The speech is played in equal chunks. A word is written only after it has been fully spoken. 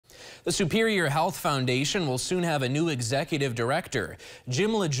The Superior Health Foundation will soon have a new executive director.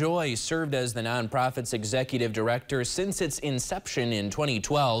 Jim LaJoie served as the nonprofit's executive director since its inception in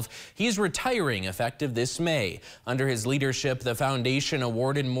 2012. He's retiring effective this May. Under his leadership, the foundation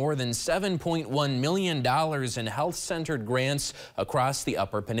awarded more than $7.1 million in health-centered grants across the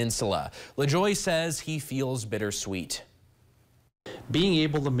Upper Peninsula. LaJoie says he feels bittersweet. Being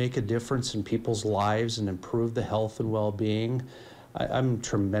able to make a difference in people's lives and improve the health and well-being, I'm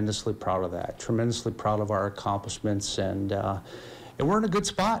tremendously proud of that, tremendously proud of our accomplishments, and we're in a good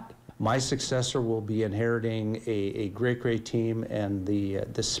spot. My successor will be inheriting a great team, and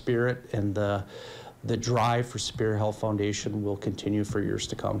the spirit and the drive for Superior Health Foundation will continue for years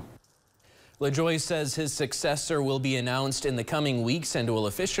to come. LaJoie says his successor will be announced in the coming weeks and will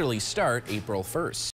officially start April 1st.